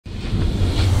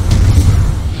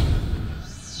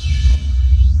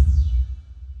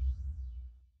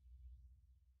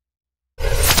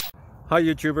Hi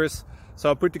YouTubers!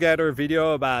 So I put together a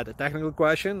video about a technical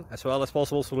question as well as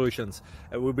possible solutions.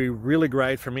 It would be really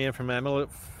great for me and for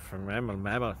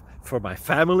my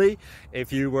family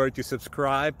if you were to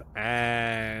subscribe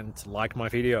and like my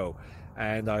video,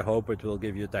 and I hope it will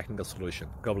give you a technical solution.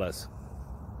 God bless.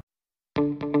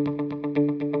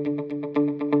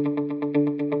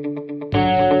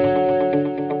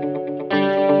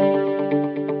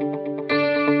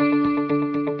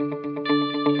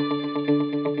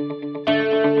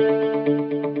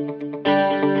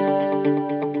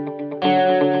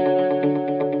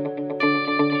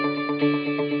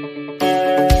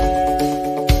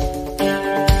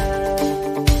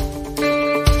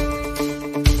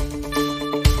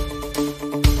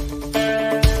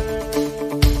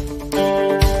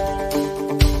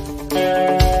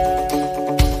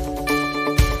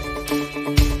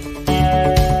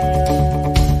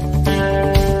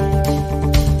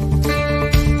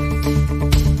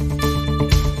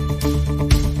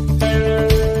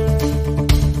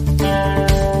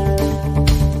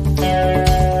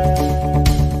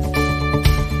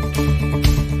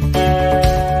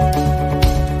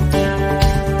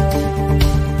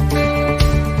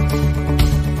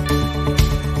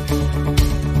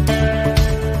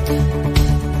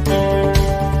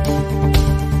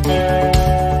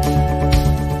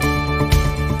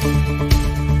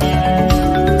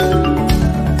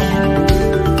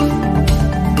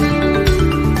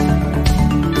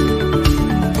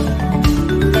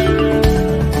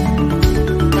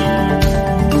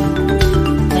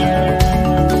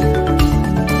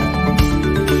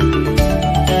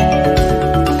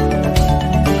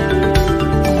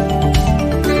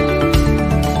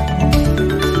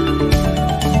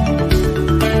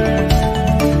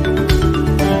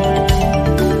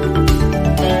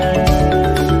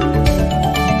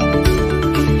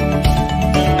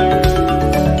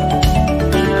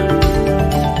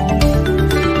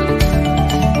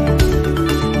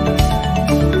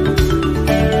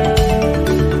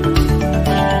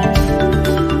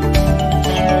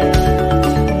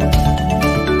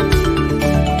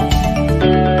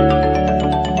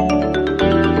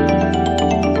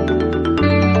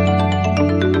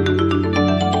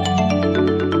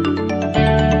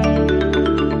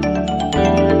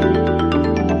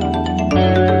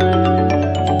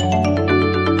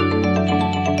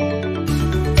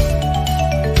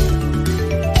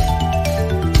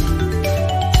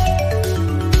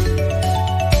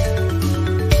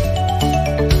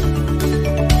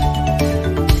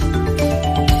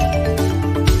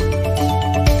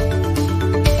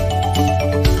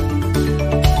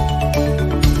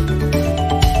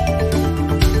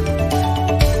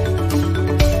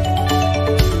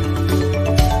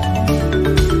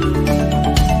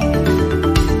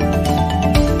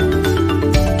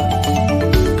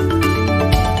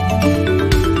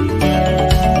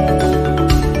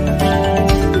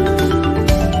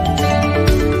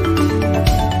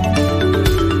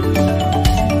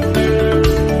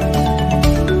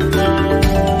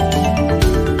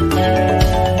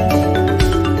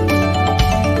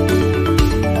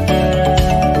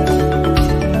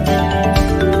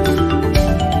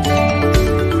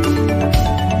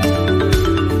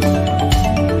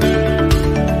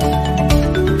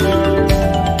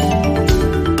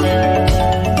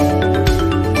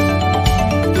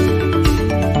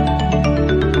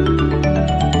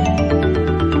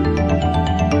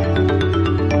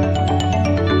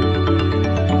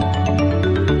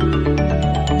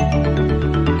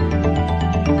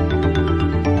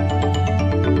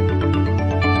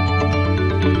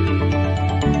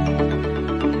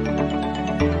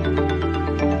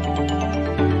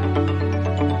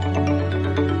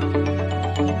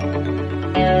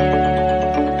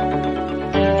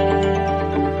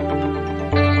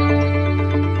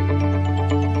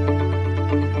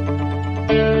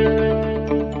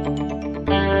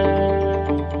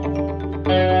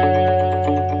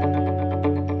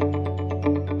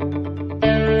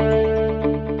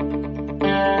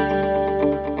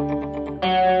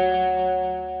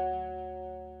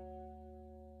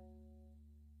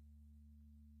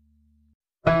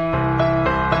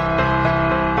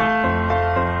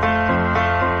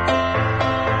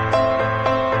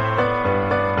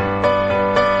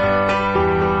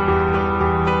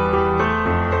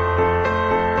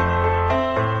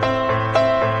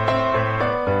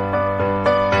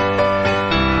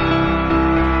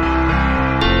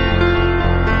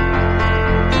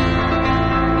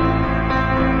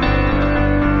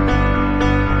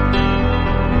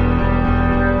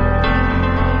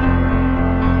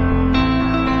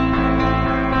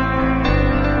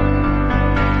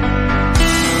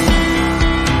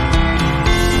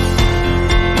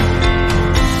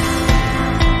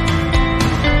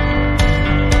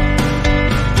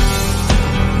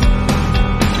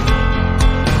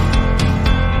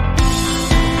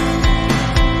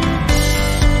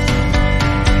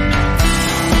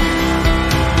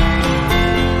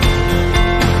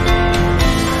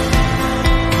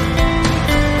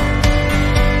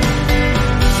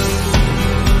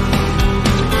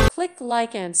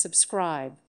 like and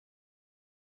subscribe.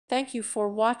 Thank you for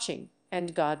watching,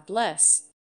 and God bless.